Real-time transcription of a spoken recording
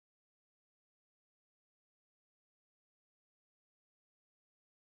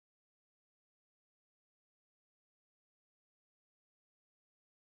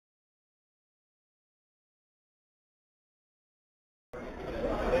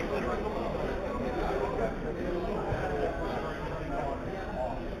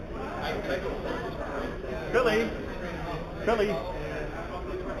Billy.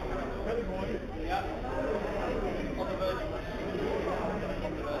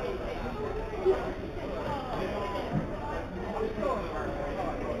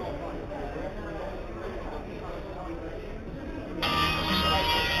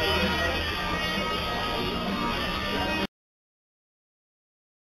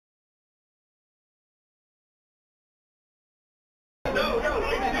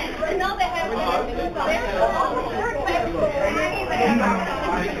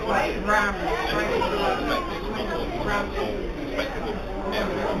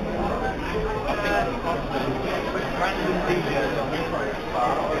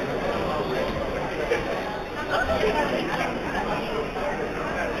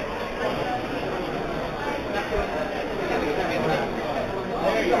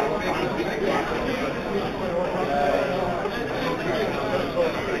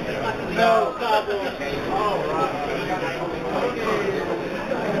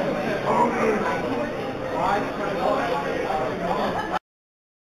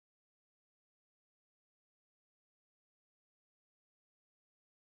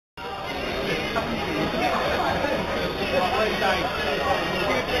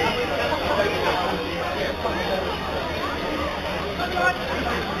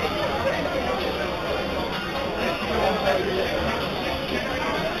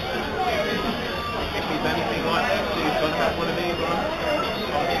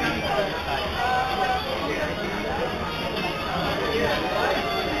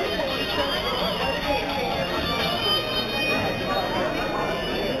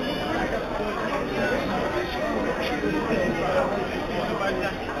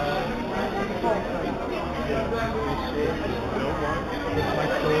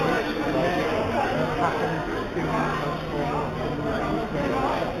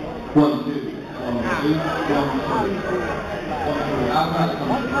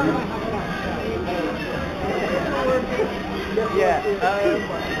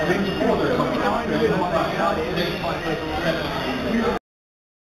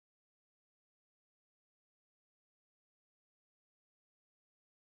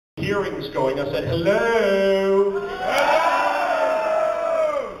 Hearings going, I said, hello? Hello!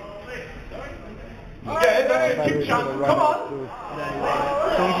 Yeah, that's it, keep chanting, come on!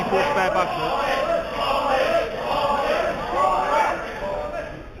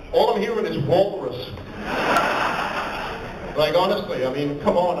 All I'm hearing is walrus. Like, honestly, I mean,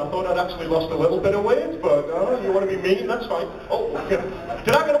 come on, I thought I'd actually lost a little bit of weight, but you want to be mean, that's fine. Oh, okay.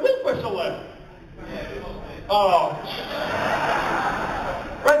 Did I get a whip whistle there? Oh.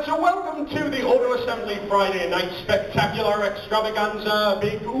 Right, so welcome to the Auto Assembly Friday Night Spectacular Extravaganza,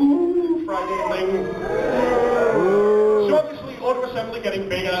 big ooh Friday thing. So obviously Auto Assembly getting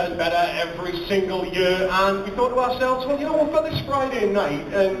bigger and better every single year, and we thought to ourselves, well, you know, we've got this Friday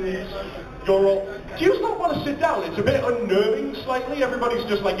night, and you're all, do you not want to sit down? It's a bit unnerving slightly, everybody's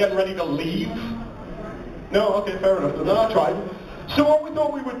just like getting ready to leave. No, okay, fair enough, then I tried. So what we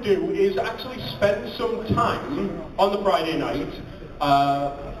thought we would do is actually spend some time on the Friday night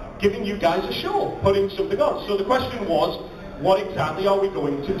giving you guys a show, putting something on. So the question was, what exactly are we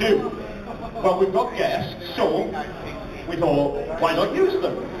going to do? Well, we've got guests, so we thought, why not use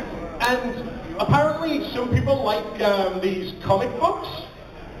them? And apparently some people like these comic books.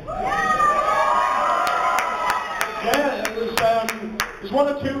 Yeah, there's one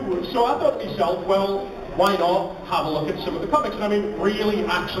or two. So I thought to myself, well, why not have a look at some of the comics? And I mean, really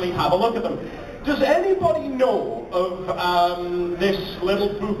actually have a look at them. Does anybody know of this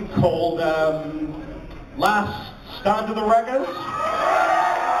little book called Last Stand of the Wreckers?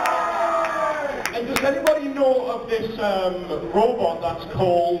 And does anybody know of this robot that's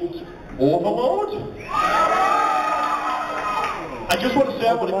called Overlord? I just want to say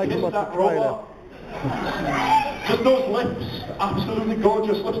I want to kiss that robot. Just those lips, absolutely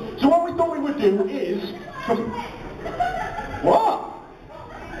gorgeous lips. So what we thought we would do is... What?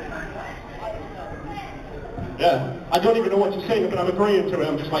 Yeah, I don't even know what you're saying, but I'm agreeing to it.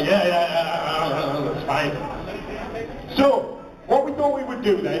 I'm just like, yeah, that's fine. So, what we thought we would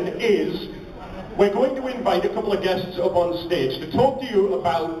do then is, we're going to invite a couple of guests up on stage to talk to you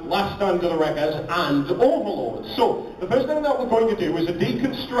about Last Stand of the Wreckers and Overlord. So, the first thing that we're going to do is a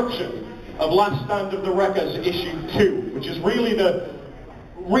deconstruction of Last Stand of the Wreckers issue 2, which is really the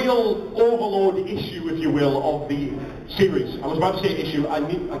real Overlord issue, if you will, of the series. I was about to say issue, I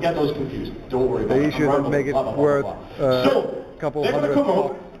get those confused. Don't worry about it. The issue that make it worth so, couple they're going to come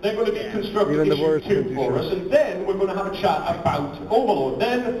up, they're going to deconstruct issue 2 for us, and then we're going to have a chat about Overlord.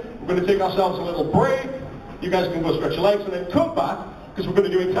 Then we're going to take ourselves a little break, you guys can go stretch your legs, and then come back, because we're going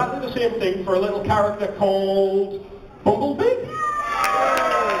to do exactly the same thing for a little character called Bumblebee?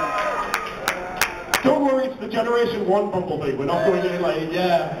 Don't worry, it's the Generation 1 Bumblebee. We're not going anywhere.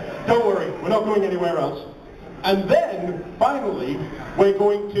 Yeah, don't worry, we're not going anywhere else. And then, finally, we're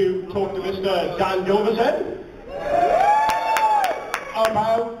going to talk to Mr. Dan Gilvezan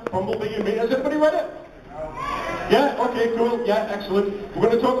about Bumblebee and Me. Has everybody read it? Yeah, okay, cool, yeah, excellent. We're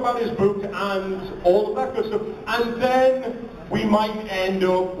going to talk about his book and all of that good stuff. And then we might end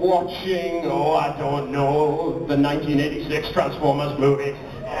up watching, oh, I don't know, the 1986 Transformers movie.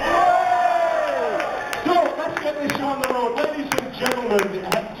 So, let's get this show on the road. Ladies and gentlemen,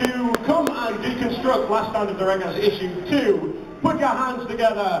 to come and deconstruct Last Stand of the Wreckers issue 2, put your hands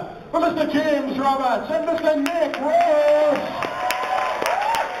together for Mr. James Roberts and Mr. Nick Rose.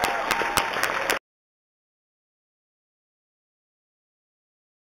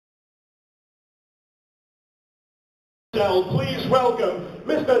 Please welcome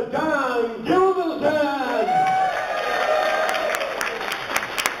Mr. Dan Gilvezan.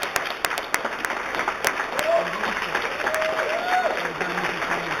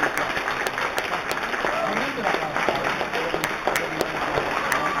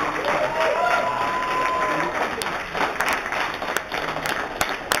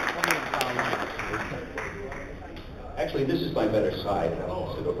 Actually, this is my better side.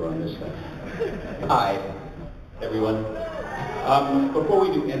 I'll sit over on this side. Hi, everyone. Before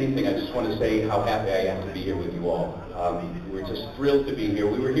we do anything, I just want to say how happy I am to be here with you all. We're just thrilled to be here.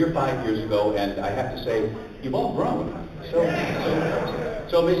 We were here 5 years ago, and I have to say, you've all grown. So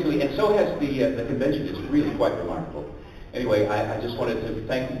basically, and so has the convention. It's really quite remarkable. Anyway, I just wanted to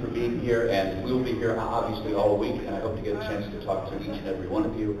thank you for being here, and we'll be here obviously all week, and I hope to get a chance to talk to each and every one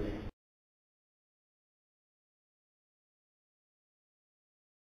of you.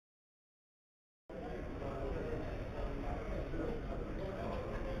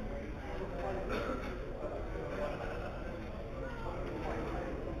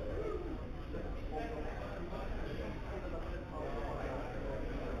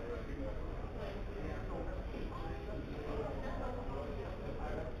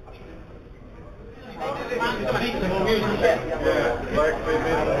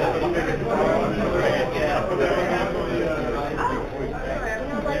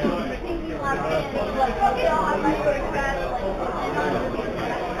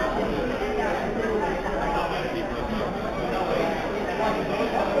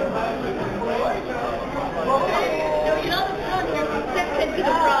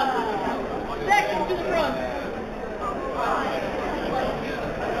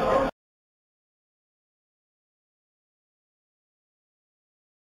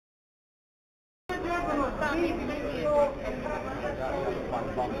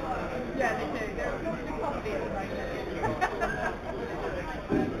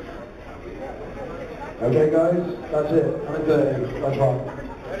 Okay guys, that's it. 9:30. Let's rock.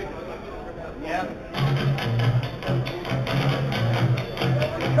 Yeah.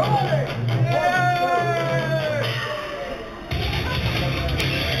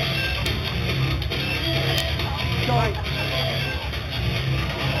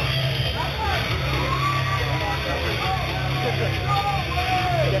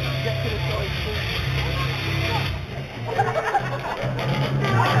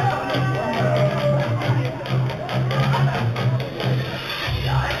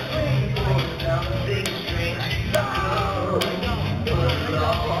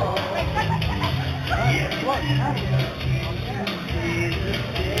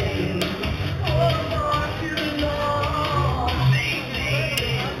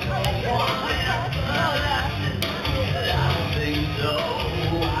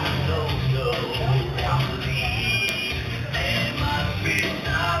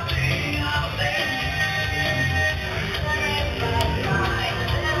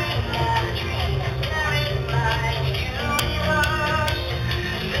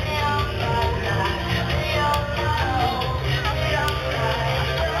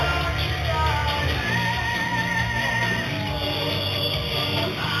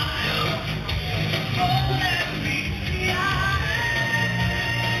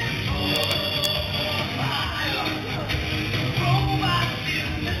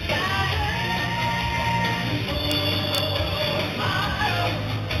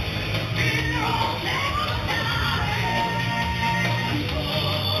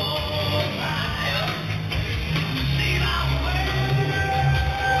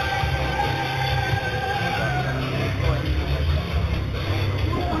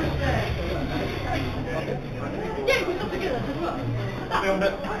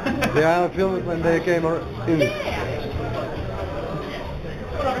 Yeah, I filmed it when they came in. Yeah.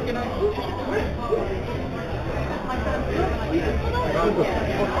 What?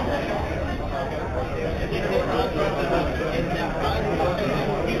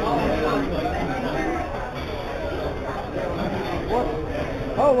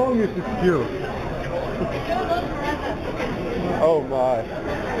 How long is this queue? Oh my.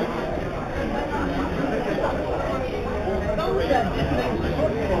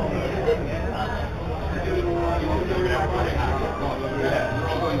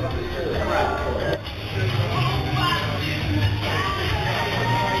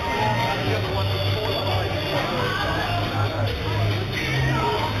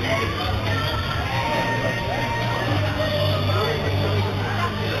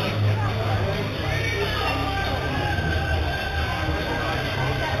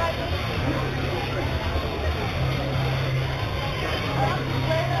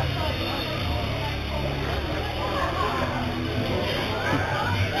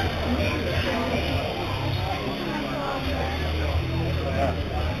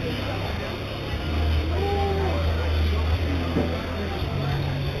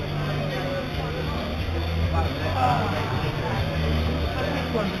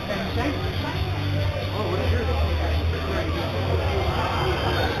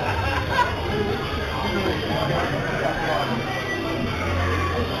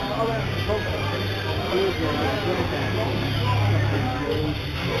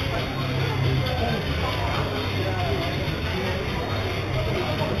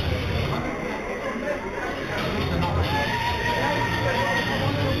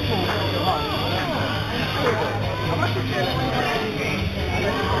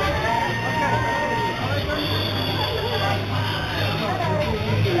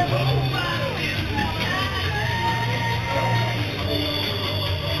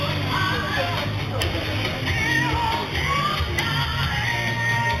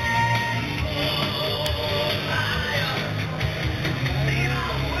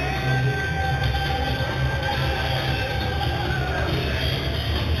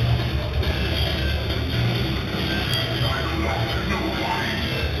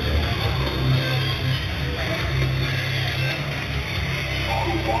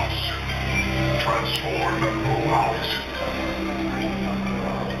 Transform and go out.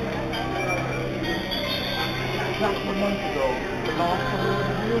 Just a month ago, the last couple of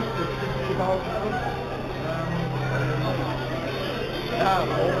years, it's 60,000. Ja,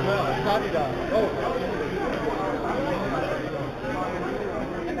 daar staat hij daar. Oh.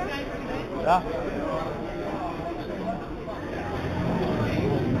 Ja.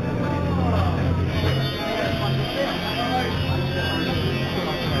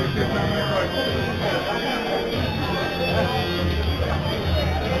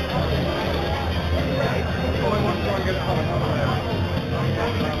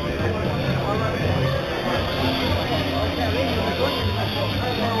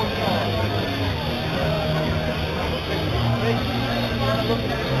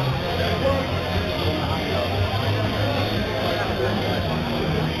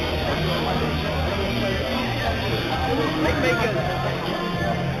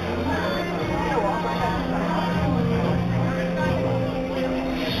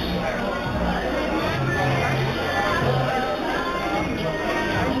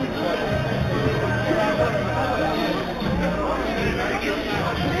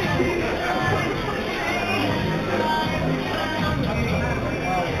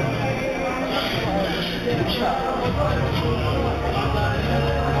 Shut up.